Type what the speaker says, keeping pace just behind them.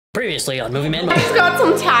Previously on Movie Man. She's got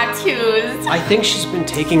some tattoos. I think she's been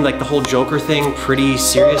taking like the whole Joker thing pretty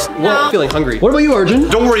serious. No. Well, I'm feeling hungry. What about you, Arjun?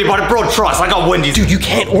 Don't worry about it, bro. Trust. I got Wendy's. Dude, you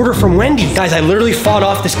can't order from Wendy's. Guys, I literally fought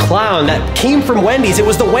off this clown that came from Wendy's. It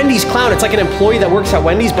was the Wendy's clown. It's like an employee that works at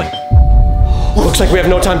Wendy's, but looks like we have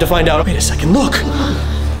no time to find out. Wait a second, look.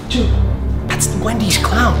 Dude, that's the Wendy's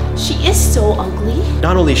clown. She is so ugly.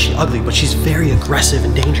 Not only is she ugly, but she's very aggressive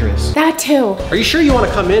and dangerous. That too. Are you sure you want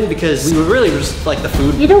to come in? Because we would really just like the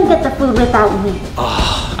food. You don't get the food without me.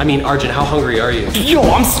 I mean, Arjun, how hungry are you? Yo,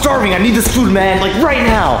 I'm starving. I need this food, man. Like right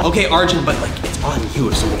now. Okay, Arjun, but like it's on you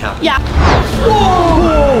if something happens. Yeah.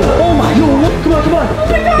 Whoa! Oh my God! Come on, come on! Oh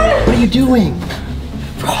my God! What are you doing?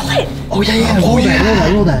 Roll it. Oh yeah,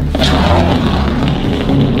 yeah. Roll that.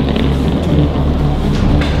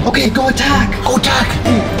 Okay, go attack. Go attack.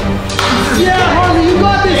 Yeah, Harley, you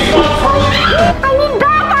got this. I need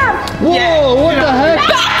backup! Whoa! What the heck?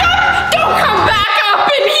 Back up! Don't come back up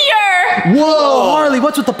in here! Whoa, Harley,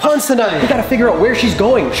 what's with the puns tonight? We gotta figure out where she's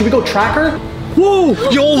going. Should we go track her? Whoa!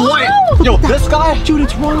 Yo, what? Yo, this guy? Dude,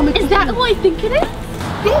 it's Ronald Is that who I think it is?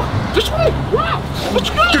 Yo, this way. Wow. Let's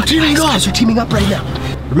go. They're teaming up. Guys are teaming up right now.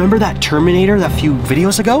 Remember that Terminator that few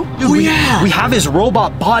videos ago? Dude, we have his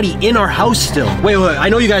robot body in our house still. Wait, I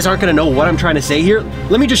know you guys aren't gonna know what I'm trying to say here.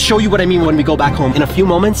 Let me just show you what I mean when we go back home. In a few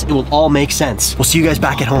moments, it will all make sense. We'll see you guys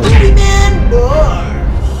back at home. All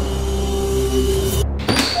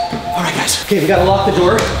right, guys. Okay, we gotta lock the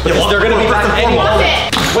door because they're gonna be back any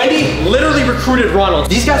moment. Wendy literally recruited Ronald.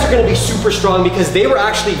 These guys are gonna be super strong because they were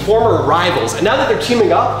actually former rivals. And now that they're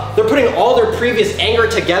teaming up, they're putting all their previous anger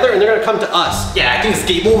together and they're gonna come to us. Yeah, I think it's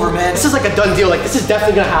game over, man. This is like a done deal. Like, this is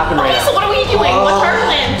definitely gonna happen right Okay, now. so what are we doing? What's our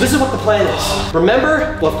plan? This is what the plan is.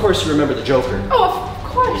 Remember? Well, of course you remember the Joker. Oh, of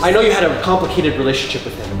course. I know you had a complicated relationship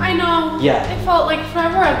with him. I know. Yeah. It felt like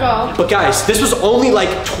forever ago. But guys, this was only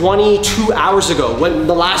like 22 hours ago when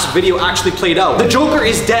the last video actually played out. The Joker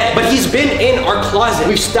is dead, but he's been in our closet.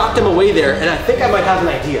 We've stocked him away there, and I think I might have an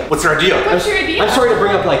idea. What's your idea? What's your idea? I'm sorry to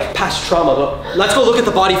bring up like past trauma, but let's go look at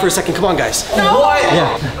the body for a second. Come on, guys. No. What?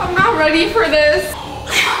 Yeah. I'm not ready for this.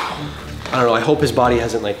 I don't know, I hope his body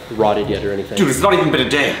hasn't like rotted yet or anything. Dude, it's not even been a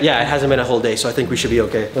day. Yeah, it hasn't been a whole day, so I think we should be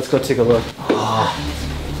okay. Let's go take a look.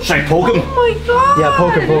 Should I poke him? Oh my God. Yeah,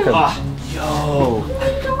 poke him, poke him. Yo. Oh my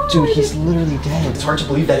God. Dude, he's literally dead. It's hard to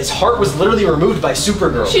believe that his heart was literally removed by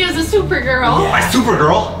Supergirl. She is a Supergirl. Yeah. My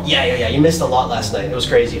Supergirl? Yeah. You missed a lot last night. It was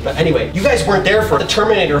crazy. But anyway, you guys weren't there for the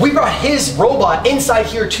Terminator. We brought his robot inside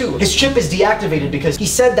here too. His chip is deactivated because he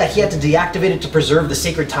said that he had to deactivate it to preserve the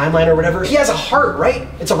sacred timeline or whatever. He has a heart, right?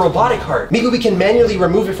 It's a robotic heart. Maybe we can manually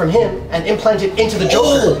remove it from him and implant it into the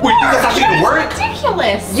Joker. Wait, that's actually gonna work?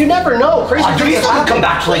 Ridiculous. You never know. Crazy Dude, things he's gonna happen. come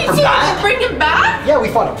back like from Please, that? you bring him back? Yeah, we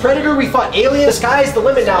fought a predator, we fought aliens. The sky's the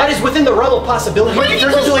limit now. That is within the realm of possibility. What if he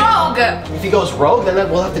goes rogue? If he goes rogue, then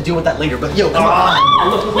we'll have to deal with that later. But yo, come on.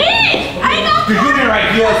 Oh, wait! I know. Dude, you did right,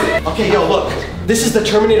 yes. Okay, yo, look. This is the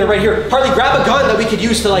Terminator right here. Harley, grab a gun that we could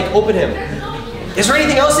use to like open him. Is there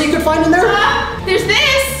anything else that you could find in there? There's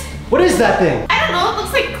this. What is that thing? I don't know. It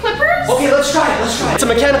looks like clippers. Okay, let's try it. It's a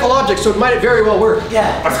mechanical object, so it might very well work.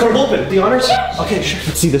 Yeah. Let's cut him open. The honors? Yeah. Okay, sure.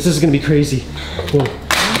 Let's see, this is gonna be crazy. Whoa.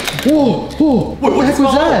 Whoa. What the heck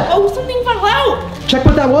was that? Oh, something fell out. Check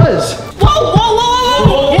what that was. Whoa.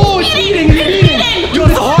 Whoa, it's eating. Yo,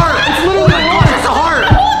 it's a heart. It's literally, oh my gosh, it's a heart.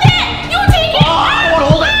 Hold it. You take it. I want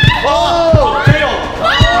to hold it.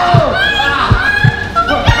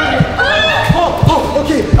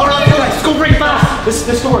 Okay. All right, guys, go very fast. This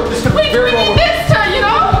could work. This could Wait, very we well need work. this to, you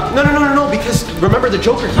know? No, because remember the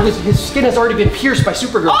Joker, his skin has already been pierced by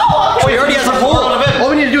Supergirl. Oh, okay. So he already has a hole. All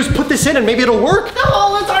we need to do is put this in and maybe it'll work. The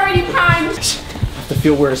hole is already primed. I have to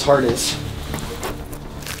feel where his heart is.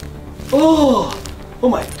 Oh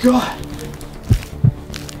my God.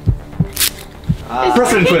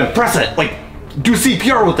 Press it into him. Press it. Like, do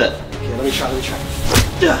CPR with it. Okay, let me try.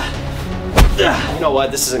 You know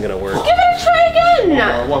what? This isn't gonna work. Give it a try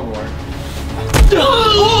again. One more.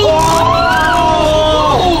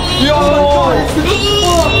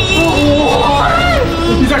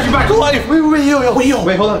 He's actually back to life.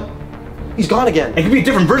 Wait, hold on. He's gone again. It could be a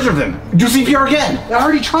different version of him. Do CPR again. I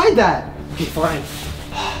already tried that. Okay, fine.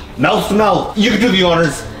 Mouth to mouth. You can do the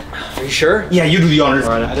honors. Are you sure? Yeah, you do the honors.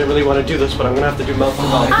 Alright, I didn't really want to do this, but I'm gonna have to do mouth to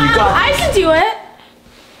mouth. You got I can do it.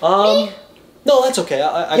 No, that's okay.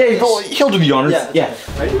 he'll do the honors. Yeah.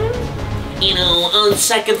 Right? You know, on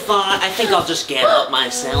second thought, I think I'll just get up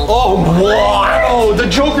myself. Oh, wow! The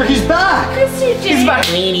Joker, he's back! Yes, you did. He's back.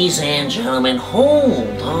 Ladies and gentlemen,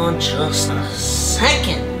 hold on just a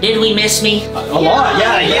second. Did we miss me? A lot,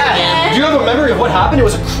 yeah. Do you have a memory of what happened? It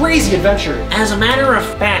was a crazy adventure. As a matter of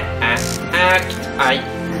fact,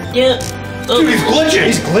 Dude, he's glitching.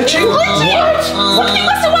 He's glitching? Something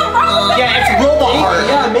must have went wrong with Yeah, it's robot heart.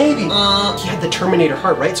 Yeah, maybe. He had the Terminator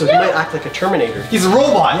heart, right? So he might act like a Terminator. He's a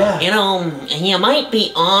robot. Yeah. You know, you might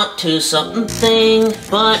be onto something,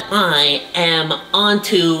 but I am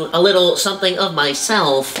onto a little something of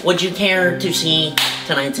myself. Would you care to see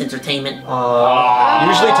tonight's entertainment?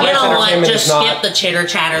 Usually You tonight's know what? entertainment Just is not. skip the chitter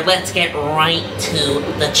chatter. Let's get right to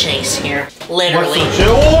the chase here. Literally.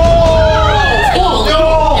 Whoa!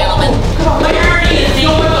 Gentlemen, where do you think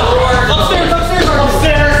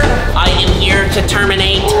Upstairs. I am here to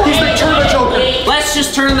terminate. He's the Turbo Joker. Let's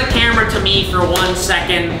just turn the camera to me for 1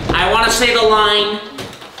 second. I want to say the line,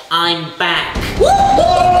 I'm back.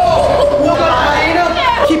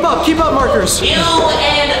 Keep up, markers. You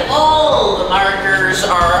and all the markers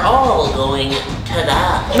are all going to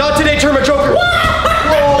die. Not today, Turbo Joker.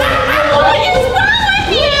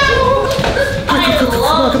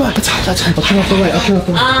 Come on. Let's hide. I'll turn off the light.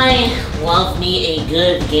 I love me a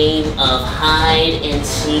good game of hide and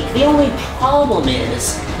seek. The only problem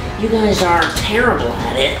is, you guys are terrible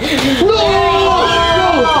at it. Come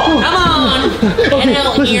on! Get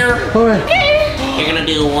out here. All right. You're gonna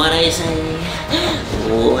do what I say,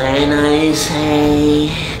 when I say,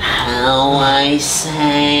 how I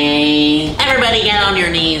say. Everybody get on your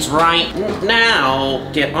knees right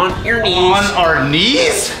now. Get on your knees. On our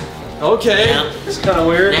knees? Okay. Yep. It's kind of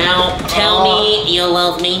weird. Now, tell me you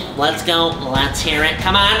love me. Let's go. Let's hear it.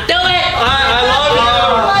 Come on, do it! I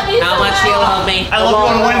love you. How much do you love me? I love you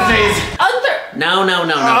on Wednesdays. No.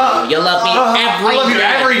 You love me every I love you day.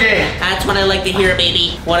 every day. That's what I like to hear,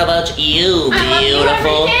 baby. What about you,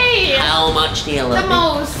 beautiful? How much do you love me?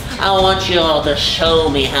 most. I want you all to show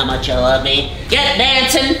me how much you love me. Get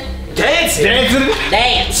dancing. Dancing.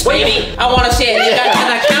 Dance, baby. I want to see it. You got to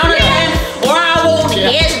the count of 10, or I won't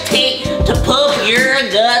hesitate to pump your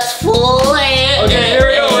guts full of air. Okay, here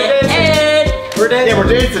we go. We're dancing. Yeah, we're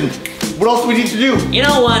dancing. What else do we need to do? You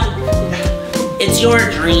know what? It's your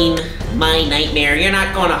dream, my nightmare. You're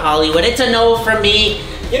not going to Hollywood. It's a no from me.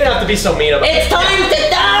 You don't have to be so mean about it. It's time to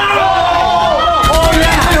die! Oh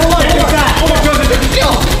yeah! Hold on. Oh my God!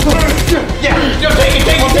 Yeah.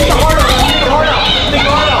 Take the heart out. Take the heart out. Take the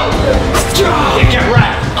heart out. Yeah, get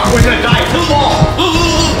wrecked. We're gonna die. Pull the ball.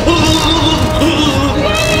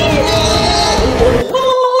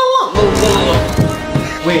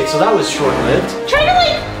 Wait, so that was short-lived. Try to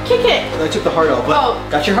like kick it. I took the heart out, but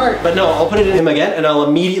got your heart. But no, I'll put it in him again, and I'll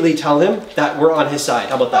immediately tell him that we're on his side.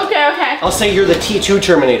 How about that? Okay. I'll say you're the T2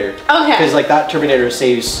 Terminator. Okay. Because like that Terminator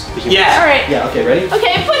saves the humans. Yeah. All right. Yeah. Okay. Ready?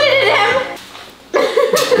 Okay, put it in him.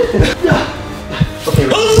 Okay.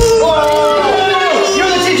 Ready? You're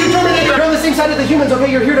the T2 Terminator. You're on the same side of the humans.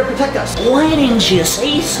 Okay, you're here to protect us. Why didn't you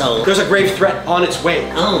say so? There's a grave threat on its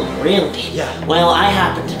way. Oh, really? Yeah. Well, I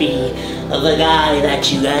happen to be the guy that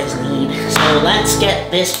you guys need. So let's get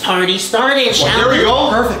this party started, shall There we go.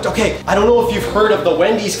 Perfect. Okay. I don't know if you've heard of the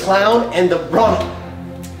Wendy's clown and the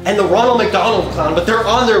Ronald McDonald clown, but they're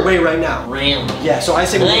on their way right now. Really? Yeah. So I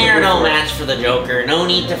say we They're no match for the Joker. No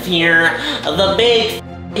need to fear. The big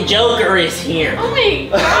Joker is here. Oh my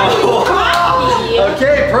God.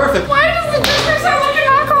 Okay. Perfect. Why does the Joker sound like an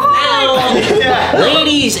alcoholic? Now,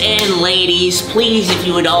 ladies and ladies, please, if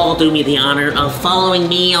you would all do me the honor of following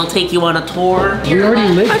me, I'll take you on a tour. We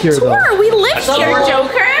already lived here though. We lived here,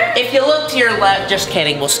 Joker. If you look to your left, just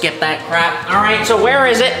kidding, we'll skip that crap. All right, so where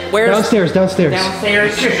is it? Where's Downstairs.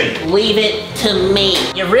 downstairs? Leave it to me.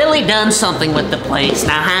 You've really done something with the place,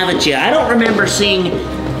 now haven't you? I don't remember seeing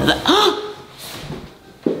the.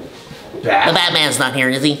 The Batman's not here,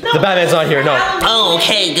 is he? The Batman's not here. No. Oh,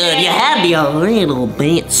 okay, good. You had me a little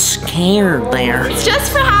bit scared there. It's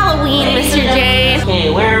just for Halloween, Mr. J.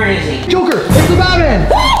 Okay, where is he? Joker. It's the Batman.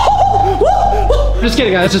 Just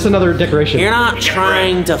kidding, guys. It's just another decoration. You're not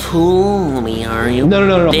trying to fool me, are you?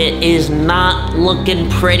 No. It is not looking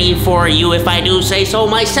pretty for you, if I do say so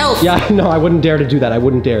myself. Yeah, no, I wouldn't dare to do that. I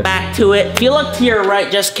wouldn't dare. Back to it. If you look to your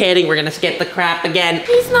right, just kidding, we're gonna skip the crap again.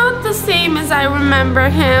 He's not the same as I remember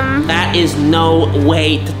him. That is no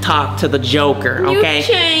way to talk to the Joker, okay? You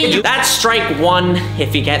changed. That's strike one.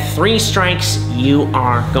 If you get 3 strikes, you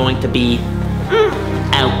are going to be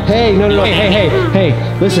out. Hey, no.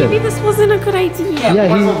 Hey, listen. Maybe this wasn't a good idea. Yeah,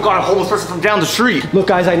 What if we've got a homeless person from down the street? Look,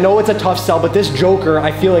 guys, I know it's a tough sell, but this Joker,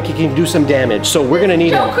 I feel like he can do some damage, so we're gonna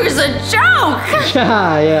need him. Joker's a joke.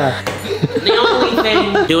 Yeah. The only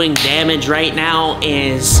thing doing damage right now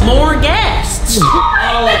is more guests.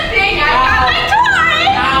 Oh, the thing, I got my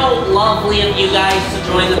toy. How lovely of you guys to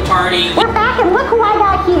join the party. We're back and look who I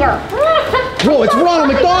got here. Bro, it's Ronald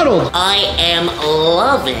McDonald. I am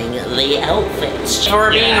loving the outfits. For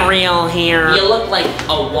being real here, you look like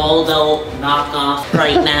a Waldo knockoff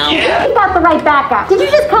right now. You got the right backup. Did you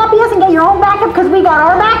just copy us and get your own backup because we got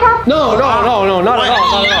our backup? No, not at all. Not at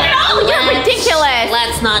all. Oh, you're ridiculous.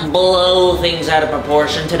 Let's not blow things out of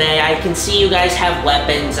proportion today. I can see you guys have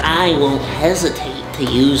weapons. I won't hesitate to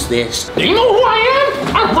use this. Do you know who I am?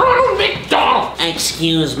 I'm Ronald McDonald.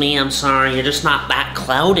 Excuse me, I'm sorry. You're just not that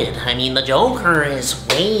clouded. I mean, the Joker is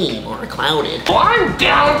way more clouded. I'm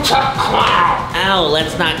down to clown. Ow,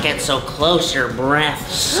 let's not get so close. Your breath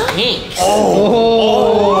stinks.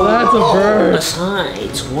 Oh, that's a bird.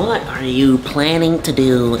 Besides, what are you planning to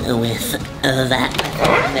do with that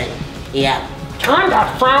thing? Yeah. Turn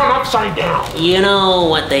that frown upside down. You know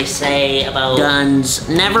what they say about guns.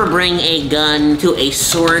 Never bring a gun to a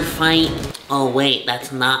sword fight. Oh wait,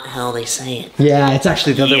 that's not how they say it. Yeah, it's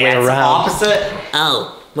actually the other way It's around. opposite.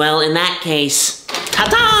 Oh, well in that case,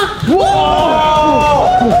 ta-ta!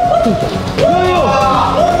 Oh,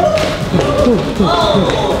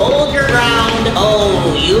 hold your ground.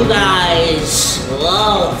 Oh, you guys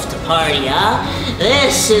love to party, huh?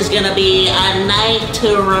 This is gonna be a night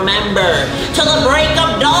to remember. To the break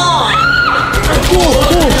of dawn!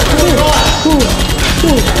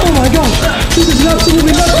 Oh my gosh, this is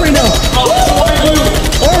absolutely nuts right now. Origin,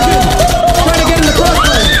 try to get in the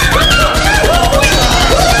crossfire.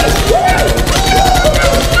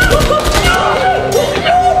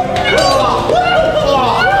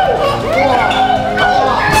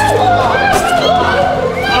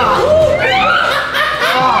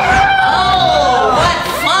 Oh, what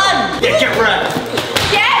fun! Yeah, get wrecked.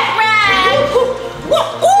 Get wrecked.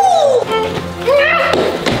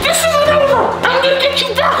 This isn't over. I'm gonna get you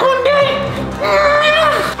back one day.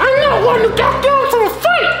 I'm not one to back down from a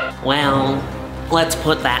fight. Well, let's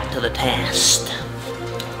put that to the test.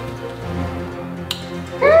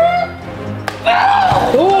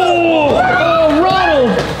 Oh,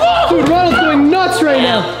 Ronald. Dude, Ronald's going nuts right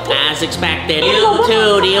now. Well, as expected. You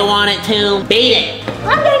too, do you want it too? Beat it!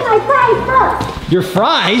 I'm getting my fries first. Your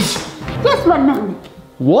fries? Just 1 minute.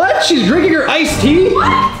 What? She's drinking her iced tea? Dude,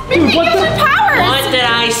 what the? Powers. What did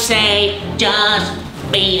I say? Just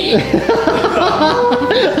beat it.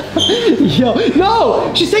 Yo,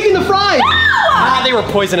 no, she's taking the fries. Ah, they were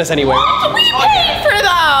poisonous anyway. We paid for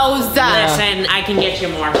those. Listen, I can get you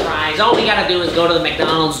more fries. All we gotta do is go to the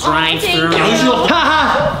McDonald's drive-thru.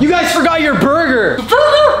 Haha, you guys forgot your burger.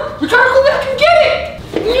 Burger. We gotta go back and get it.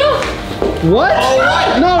 Yeah. What?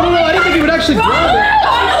 No, I didn't think he would actually grab it.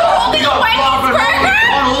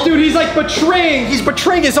 Dude, he's like betraying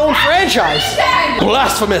his own franchise.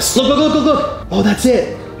 Blasphemous. Look. Oh, that's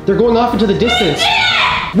it. They're going off into the distance.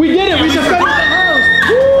 We did it. We just got out of the house.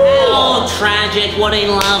 Oh, tragic. What a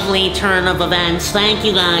lovely turn of events. Thank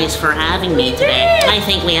you guys for having me today. I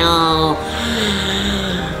think we all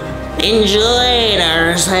enjoyed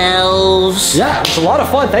ourselves. Yeah, it's a lot of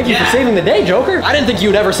fun. Thank you for saving the day, Joker. I didn't think you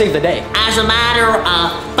would ever save the day. As a matter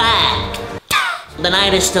of fact, the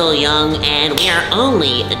night is still young and we are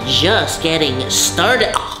only just getting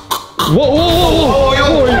started. Whoa, are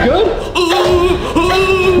you good?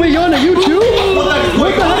 Wait, Yana, you too?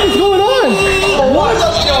 What the heck is going on? What?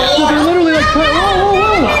 So they're literally like, whoa.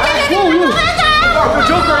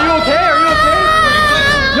 Joker, are you okay?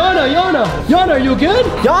 Yana, are you good?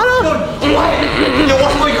 Yana? Yo,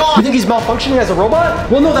 what's going on? You think he's malfunctioning as a robot?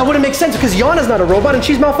 Well, no, that wouldn't make sense because Yana's not a robot and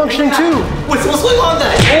she's malfunctioning too. What's going on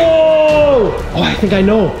then? Oh, I think I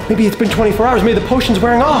know. Maybe it's been 24 hours. Maybe the potion's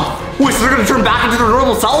wearing off. Wait, so they're gonna turn back into their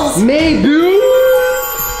normal selves? Maybe.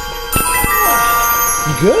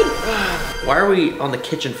 You good? Why are we on the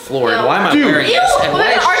kitchen floor? And why am I wearing Ew, this? And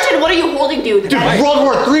why is Archie, what are you holding, dude? Dude, World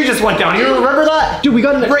War III just went down. You don't remember that? Dude, we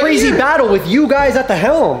got in a crazy battle with you guys at the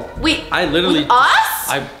helm. Wait, I literally with us?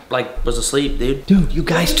 I was asleep, dude. Dude, you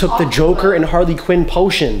guys took the Joker and Harley Quinn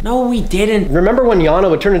potion. No, we didn't. Remember when Yana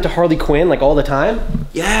would turn into Harley Quinn like all the time?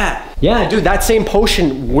 Yeah. Yeah, dude, that same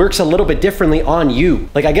potion works a little bit differently on you.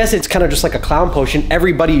 Like, I guess it's kind of just like a clown potion.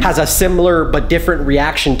 Everybody has a similar but different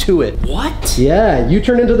reaction to it. What? Yeah, you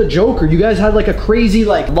turned into the Joker. You guys had like a crazy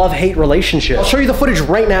like love-hate relationship. I'll show you the footage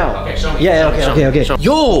right now. Okay, show me. Yeah, okay.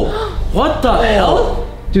 Yo, what the hell?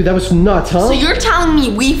 Dude, that was nuts, huh? So you're telling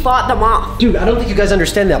me we fought them off? Dude, I don't think you guys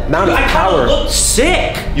understand the amount of power. Look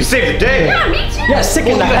sick. You saved the day. Yeah, me too. Yeah, sick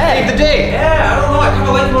in the head. Save the day. Yeah, I don't know. I kind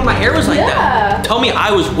of like it when my hair was like Yeah. that. Tell me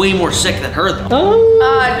I was way more sick than her though.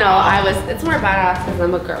 No, I was. It's more badass because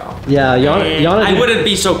I'm a girl. Yeah, Yana. I wouldn't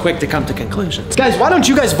be so quick to come to conclusions. Guys, why don't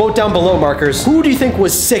you guys vote down below, markers? Who do you think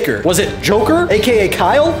was sicker? Was it Joker, aka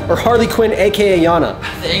Kyle, or Harley Quinn, aka Yana?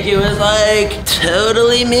 I think it was like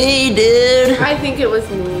totally me, dude. I think it was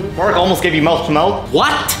me. Mark almost gave you mouth to mouth.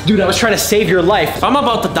 What? Dude, I was trying to save your life. If I'm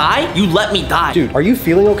about to die, you let me die. Dude, are you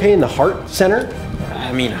feeling okay in the heart center?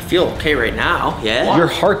 I mean, I feel okay right now, yeah. Your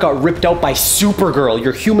heart got ripped out by Supergirl,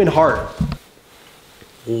 your human heart.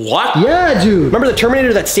 What? Yeah, dude. Remember the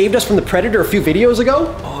Terminator that saved us from the Predator a few videos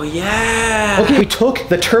ago? Oh, yeah. Okay, we took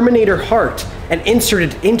the Terminator heart and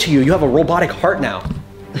inserted it into you. You have a robotic heart now.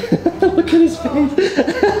 Look at his face.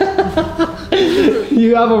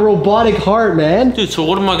 You have a robotic heart, man. Dude, so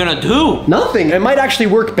what am I gonna do? Nothing. It might actually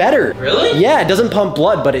work better. Really? Yeah, it doesn't pump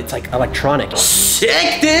blood, but it's like electronic.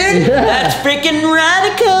 Sick, dude. That's freaking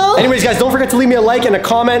radical. Anyways, guys, don't forget to leave me a like and a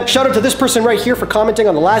comment. Shout out to this person right here for commenting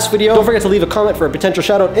on the last video. Don't forget to leave a comment for a potential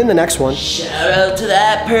shout out in the next one. Shout out to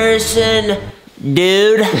that person,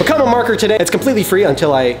 dude. Become a marker today. It's completely free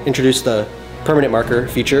until I introduce the permanent marker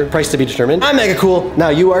feature. Price to be determined. I'm mega cool. Now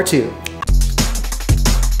you are too.